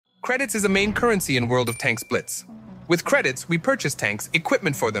Credits is a main currency in World of Tanks Blitz. With credits, we purchase tanks,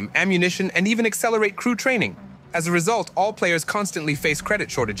 equipment for them, ammunition, and even accelerate crew training. As a result, all players constantly face credit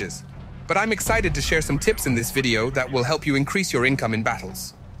shortages. But I'm excited to share some tips in this video that will help you increase your income in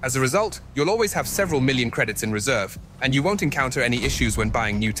battles. As a result, you'll always have several million credits in reserve, and you won't encounter any issues when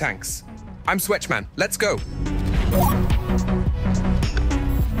buying new tanks. I'm SweatchMan, let's go!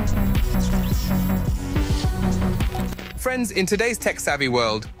 Friends, in today's tech-savvy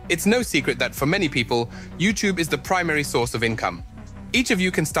world, it's no secret that for many people, YouTube is the primary source of income. Each of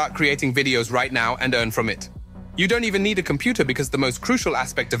you can start creating videos right now and earn from it. You don't even need a computer because the most crucial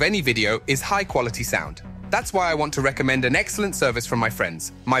aspect of any video is high-quality sound. That's why I want to recommend an excellent service from my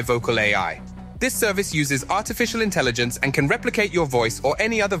friends, my Vocal AI. This service uses artificial intelligence and can replicate your voice or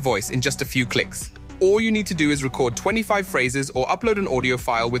any other voice in just a few clicks. All you need to do is record 25 phrases or upload an audio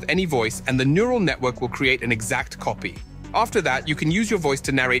file with any voice, and the neural network will create an exact copy. After that, you can use your voice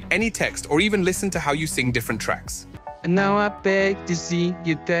to narrate any text or even listen to how you sing different tracks. And now I beg to see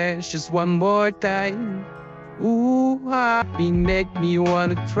you dance just one more time. Ooh, make me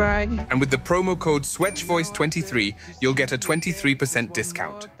wanna try. And with the promo code SWETCHVOICE23, you'll get a 23%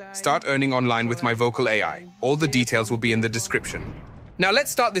 discount. Start earning online with my Vocal AI. All the details will be in the description. Now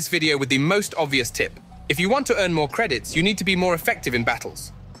let's start this video with the most obvious tip. If you want to earn more credits, you need to be more effective in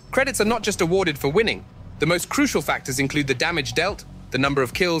battles. Credits are not just awarded for winning. The most crucial factors include the damage dealt, the number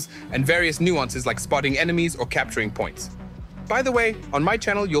of kills, and various nuances like spotting enemies or capturing points. By the way, on my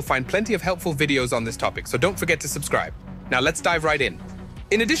channel you'll find plenty of helpful videos on this topic, so don't forget to subscribe. Now let's dive right in.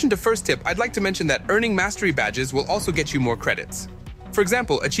 In addition to first tip, I'd like to mention that earning mastery badges will also get you more credits. For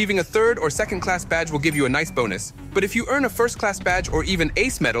example, achieving a 3rd or 2nd class badge will give you a nice bonus, but if you earn a 1st class badge or even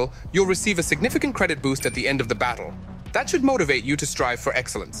ace medal, you'll receive a significant credit boost at the end of the battle. That should motivate you to strive for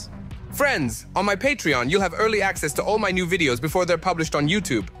excellence. Friends, on my Patreon, you'll have early access to all my new videos before they're published on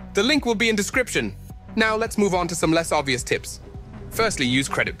YouTube. The link will be in description. Now let's move on to some less obvious tips. Firstly, use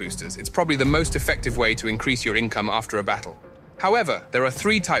credit boosters. It's probably the most effective way to increase your income after a battle. However, there are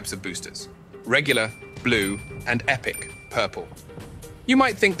 3 types of boosters: regular, blue, and epic, purple. You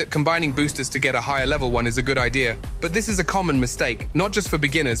might think that combining boosters to get a higher level one is a good idea, but this is a common mistake, not just for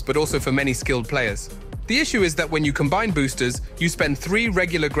beginners, but also for many skilled players. The issue is that when you combine boosters, you spend 3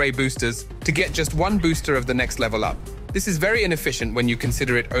 regular grey boosters to get just 1 booster of the next level up. This is very inefficient when you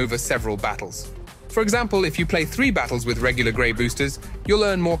consider it over several battles. For example, if you play 3 battles with regular grey boosters, you'll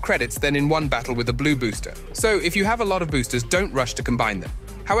earn more credits than in 1 battle with a blue booster. So if you have a lot of boosters, don't rush to combine them.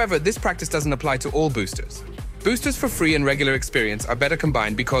 However, this practice doesn't apply to all boosters. Boosters for free and regular experience are better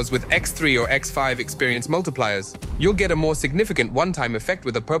combined because with X3 or X5 experience multipliers, you'll get a more significant one-time effect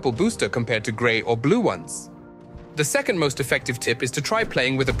with a purple booster compared to grey or blue ones. The second most effective tip is to try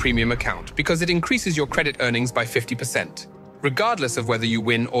playing with a premium account because it increases your credit earnings by 50%, regardless of whether you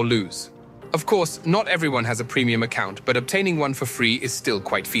win or lose. Of course, not everyone has a premium account, but obtaining one for free is still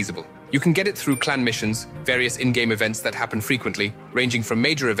quite feasible. You can get it through clan missions, various in-game events that happen frequently, ranging from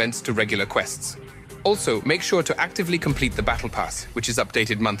major events to regular quests. Also, make sure to actively complete the Battle Pass, which is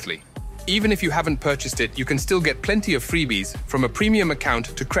updated monthly. Even if you haven't purchased it, you can still get plenty of freebies, from a premium account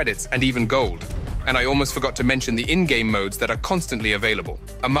to credits and even gold. And I almost forgot to mention the in-game modes that are constantly available.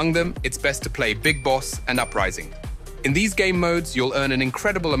 Among them, it's best to play Big Boss and Uprising. In these game modes, you'll earn an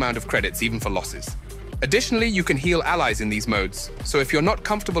incredible amount of credits even for losses. Additionally, you can heal allies in these modes, so if you're not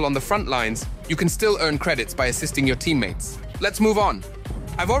comfortable on the front lines, you can still earn credits by assisting your teammates. Let's move on.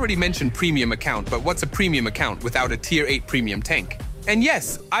 I've already mentioned premium account, but what's a premium account without a tier 8 premium tank? And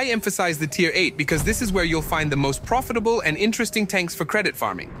yes, I emphasize the tier 8 because this is where you'll find the most profitable and interesting tanks for credit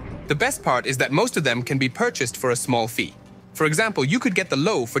farming. The best part is that most of them can be purchased for a small fee. For example, you could get the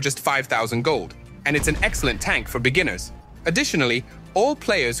low for just 5,000 gold, and it's an excellent tank for beginners. Additionally, all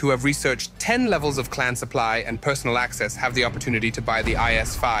players who have researched 10 levels of clan supply and personal access have the opportunity to buy the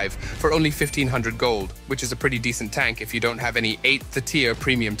IS-5 for only 1,500 gold, which is a pretty decent tank if you don't have any 8th tier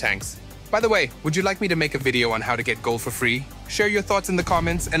premium tanks. By the way, would you like me to make a video on how to get gold for free? Share your thoughts in the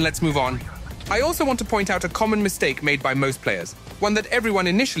comments and let's move on. I also want to point out a common mistake made by most players, one that everyone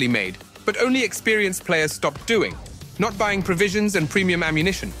initially made, but only experienced players stopped doing: not buying provisions and premium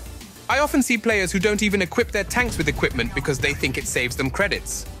ammunition. I often see players who don't even equip their tanks with equipment because they think it saves them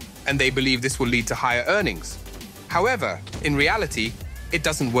credits, and they believe this will lead to higher earnings. However, in reality, it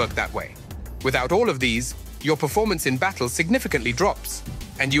doesn't work that way. Without all of these, your performance in battle significantly drops,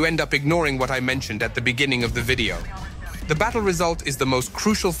 and you end up ignoring what I mentioned at the beginning of the video. The battle result is the most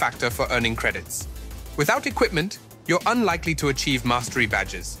crucial factor for earning credits. Without equipment, you're unlikely to achieve mastery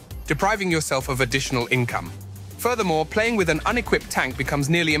badges, depriving yourself of additional income. Furthermore, playing with an unequipped tank becomes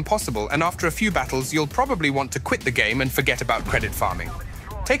nearly impossible, and after a few battles, you'll probably want to quit the game and forget about credit farming.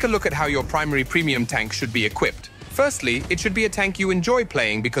 Take a look at how your primary premium tank should be equipped. Firstly, it should be a tank you enjoy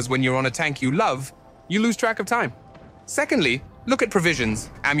playing because when you're on a tank you love, you lose track of time. Secondly, look at provisions,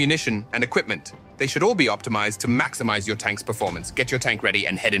 ammunition, and equipment. They should all be optimized to maximize your tank's performance. Get your tank ready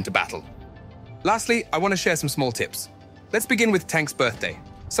and head into battle. Lastly, I want to share some small tips. Let's begin with tank's birthday.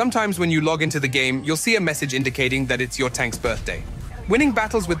 Sometimes when you log into the game, you'll see a message indicating that it's your tank's birthday. Winning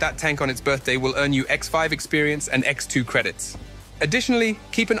battles with that tank on its birthday will earn you X5 experience and X2 credits. Additionally,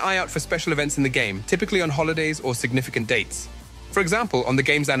 keep an eye out for special events in the game, typically on holidays or significant dates. For example, on the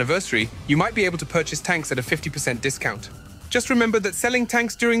game's anniversary, you might be able to purchase tanks at a 50% discount. Just remember that selling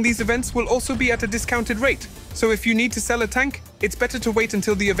tanks during these events will also be at a discounted rate, so if you need to sell a tank, it's better to wait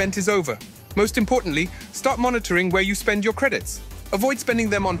until the event is over. Most importantly, start monitoring where you spend your credits. Avoid spending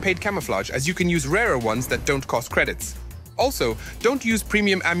them on paid camouflage, as you can use rarer ones that don't cost credits. Also, don't use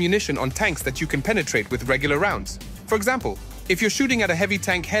premium ammunition on tanks that you can penetrate with regular rounds. For example, if you're shooting at a heavy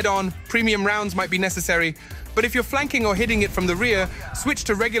tank head-on, premium rounds might be necessary, but if you're flanking or hitting it from the rear, switch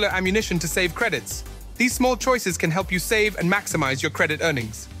to regular ammunition to save credits. These small choices can help you save and maximize your credit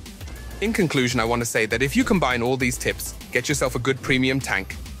earnings. In conclusion, I want to say that if you combine all these tips, get yourself a good premium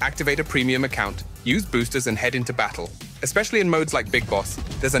tank, activate a premium account, use boosters and head into battle. Especially in modes like Big Boss,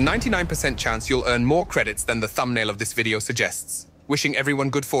 there's a 99% chance you'll earn more credits than the thumbnail of this video suggests. Wishing everyone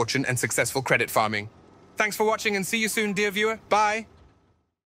good fortune and successful credit farming. Thanks for watching and see you soon, dear viewer. Bye!